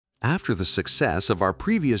After the success of our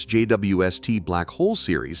previous JWST black hole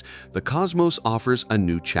series, the cosmos offers a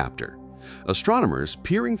new chapter. Astronomers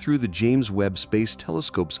peering through the James Webb Space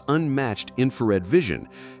Telescope's unmatched infrared vision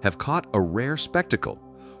have caught a rare spectacle.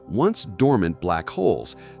 Once dormant black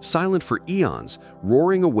holes, silent for eons,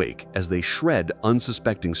 roaring awake as they shred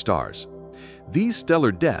unsuspecting stars. These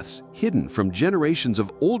stellar deaths, hidden from generations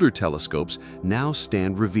of older telescopes, now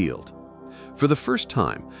stand revealed. For the first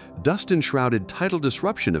time, dust-enshrouded tidal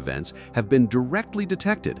disruption events have been directly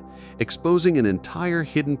detected, exposing an entire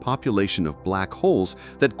hidden population of black holes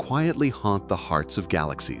that quietly haunt the hearts of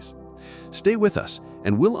galaxies. Stay with us,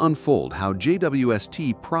 and we'll unfold how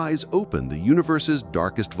JWST pries open the universe's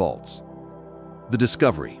darkest vaults. The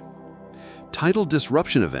discovery. Tidal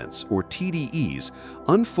disruption events, or TDEs,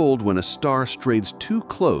 unfold when a star strays too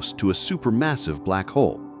close to a supermassive black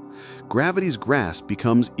hole. Gravity's grasp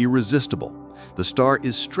becomes irresistible. The star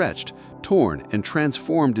is stretched, torn, and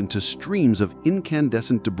transformed into streams of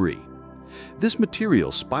incandescent debris. This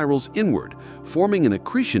material spirals inward, forming an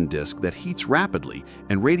accretion disk that heats rapidly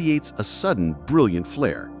and radiates a sudden, brilliant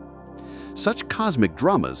flare. Such cosmic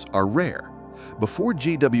dramas are rare. Before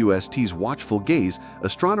JWST's watchful gaze,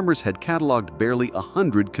 astronomers had cataloged barely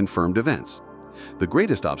 100 confirmed events. The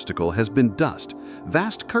greatest obstacle has been dust,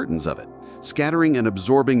 vast curtains of it, scattering and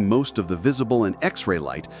absorbing most of the visible and X-ray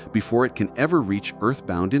light before it can ever reach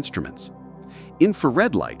Earth-bound instruments.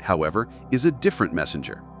 Infrared light, however, is a different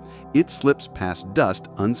messenger. It slips past dust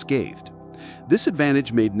unscathed. This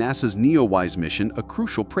advantage made NASA's NEOWISE mission a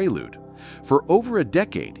crucial prelude. For over a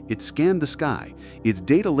decade, it scanned the sky, its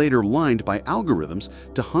data later lined by algorithms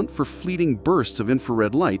to hunt for fleeting bursts of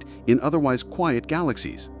infrared light in otherwise quiet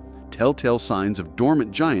galaxies, telltale signs of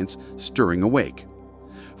dormant giants stirring awake.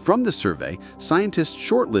 From the survey, scientists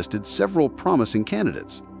shortlisted several promising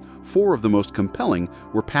candidates. 4 of the most compelling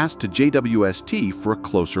were passed to JWST for a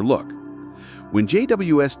closer look. When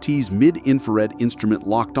JWST's mid-infrared instrument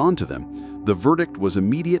locked onto them, the verdict was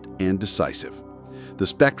immediate and decisive. The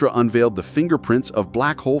spectra unveiled the fingerprints of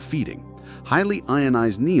black hole feeding, highly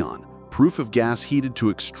ionized neon, proof of gas heated to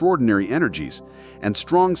extraordinary energies, and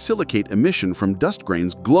strong silicate emission from dust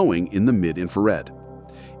grains glowing in the mid-infrared.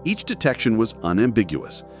 Each detection was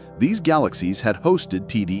unambiguous. These galaxies had hosted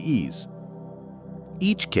TDEs.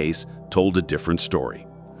 Each case told a different story.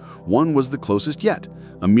 One was the closest yet,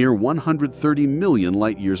 a mere 130 million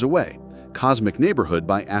light-years away, cosmic neighborhood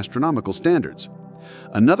by astronomical standards.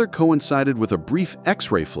 Another coincided with a brief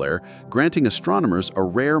X-ray flare, granting astronomers a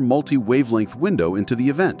rare multi-wavelength window into the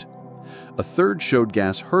event. A third showed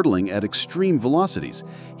gas hurtling at extreme velocities,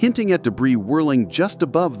 hinting at debris whirling just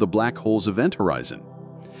above the black hole's event horizon.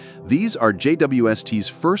 These are JWST's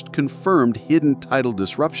first confirmed hidden tidal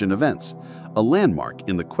disruption events, a landmark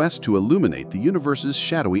in the quest to illuminate the universe's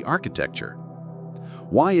shadowy architecture.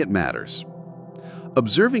 Why it matters.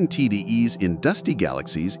 Observing TDEs in dusty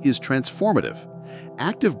galaxies is transformative.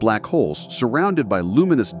 Active black holes surrounded by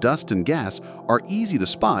luminous dust and gas are easy to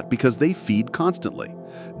spot because they feed constantly.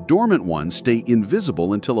 Dormant ones stay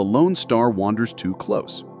invisible until a lone star wanders too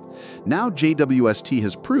close. Now JWST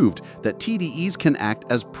has proved that TDEs can act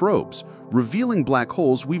as probes, revealing black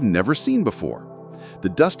holes we've never seen before. The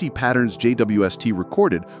dusty patterns JWST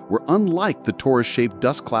recorded were unlike the torus-shaped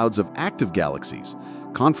dust clouds of active galaxies,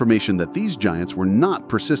 confirmation that these giants were not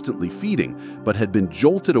persistently feeding, but had been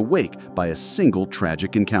jolted awake by a single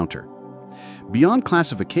tragic encounter. Beyond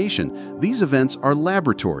classification, these events are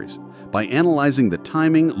laboratories. By analyzing the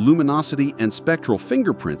timing, luminosity, and spectral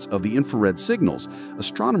fingerprints of the infrared signals,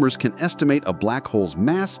 astronomers can estimate a black hole's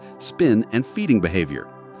mass, spin, and feeding behavior.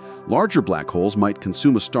 Larger black holes might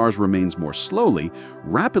consume a star's remains more slowly.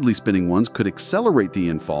 Rapidly spinning ones could accelerate the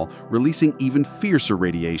infall, releasing even fiercer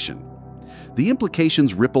radiation. The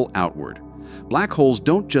implications ripple outward. Black holes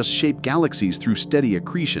don't just shape galaxies through steady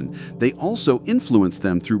accretion, they also influence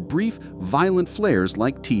them through brief, violent flares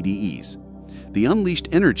like TDEs. The unleashed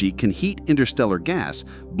energy can heat interstellar gas,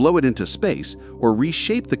 blow it into space, or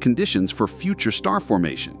reshape the conditions for future star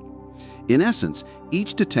formation. In essence,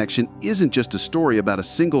 each detection isn't just a story about a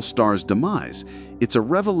single star's demise. It's a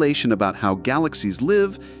revelation about how galaxies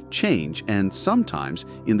live, change, and sometimes,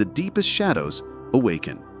 in the deepest shadows,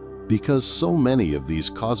 awaken. Because so many of these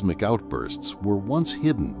cosmic outbursts were once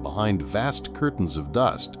hidden behind vast curtains of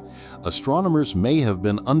dust, astronomers may have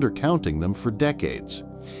been undercounting them for decades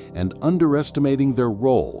and underestimating their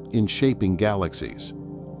role in shaping galaxies.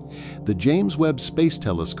 The James Webb Space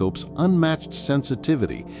Telescope's unmatched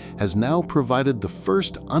sensitivity has now provided the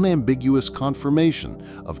first unambiguous confirmation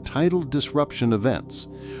of tidal disruption events,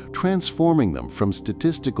 transforming them from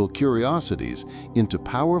statistical curiosities into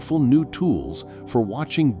powerful new tools for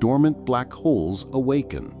watching dormant black holes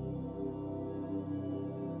awaken.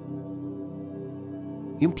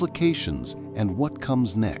 implications, and what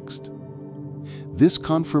comes next. This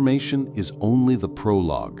confirmation is only the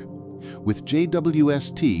prologue. With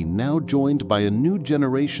JWST now joined by a new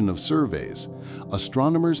generation of surveys,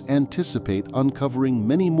 astronomers anticipate uncovering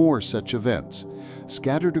many more such events,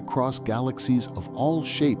 scattered across galaxies of all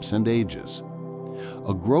shapes and ages.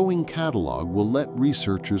 A growing catalog will let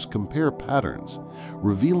researchers compare patterns,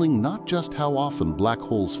 revealing not just how often black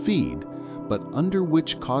holes feed, but under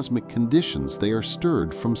which cosmic conditions they are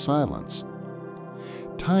stirred from silence.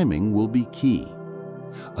 Timing will be key.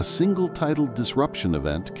 A single tidal disruption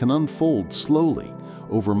event can unfold slowly,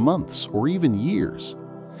 over months or even years.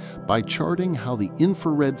 By charting how the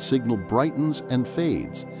infrared signal brightens and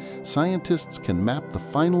fades, scientists can map the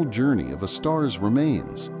final journey of a star's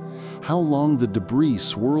remains, how long the debris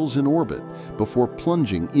swirls in orbit before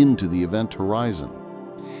plunging into the event horizon.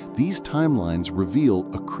 These timelines reveal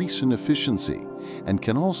accretion efficiency and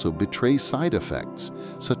can also betray side effects,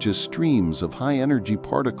 such as streams of high-energy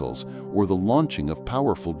particles or the launching of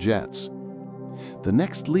powerful jets. The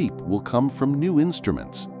next leap will come from new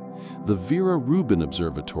instruments. The Vera Rubin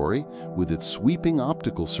Observatory, with its sweeping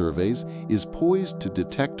optical surveys, is poised to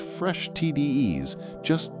detect fresh TDEs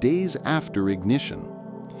just days after ignition.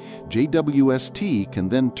 JWST can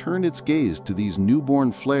then turn its gaze to these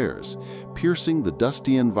newborn flares, piercing the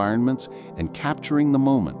dusty environments and capturing the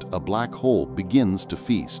moment a black hole begins to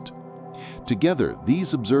feast. Together,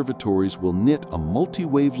 these observatories will knit a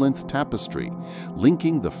multi-wavelength tapestry,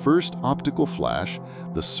 linking the first optical flash,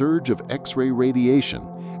 the surge of X-ray radiation,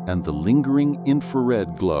 and the lingering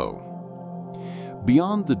infrared glow.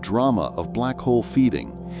 Beyond the drama of black hole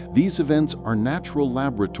feeding, these events are natural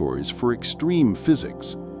laboratories for extreme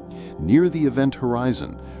physics. Near the event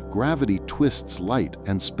horizon, gravity twists light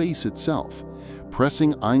and space itself,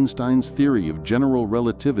 pressing Einstein's theory of general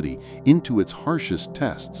relativity into its harshest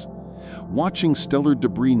tests. Watching stellar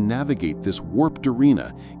debris navigate this warped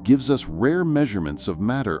arena gives us rare measurements of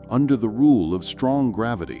matter under the rule of strong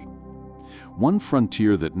gravity. One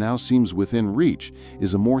frontier that now seems within reach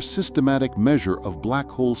is a more systematic measure of black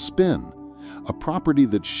hole spin, a property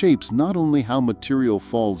that shapes not only how material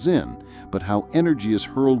falls in, but how energy is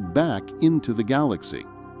hurled back into the galaxy.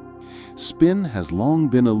 Spin has long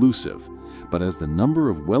been elusive, but as the number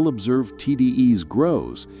of well-observed TDEs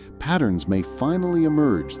grows, patterns may finally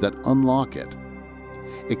emerge that unlock it.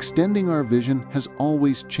 Extending our vision has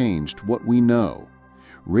always changed what we know.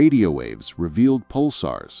 Radio waves revealed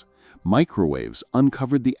pulsars. Microwaves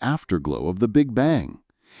uncovered the afterglow of the Big Bang.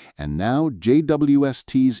 And now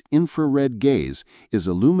JWST's infrared gaze is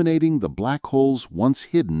illuminating the black holes once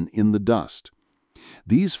hidden in the dust.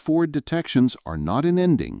 These four detections are not an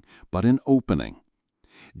ending, but an opening.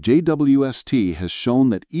 JWST has shown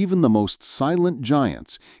that even the most silent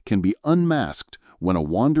giants can be unmasked when a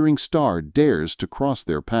wandering star dares to cross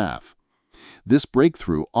their path. This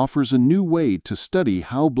breakthrough offers a new way to study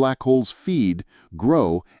how black holes feed,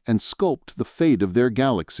 grow, and sculpt the fate of their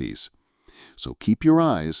galaxies. So keep your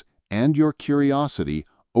eyes and your curiosity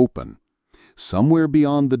open. Somewhere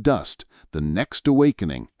beyond the dust, the next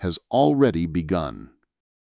awakening has already begun.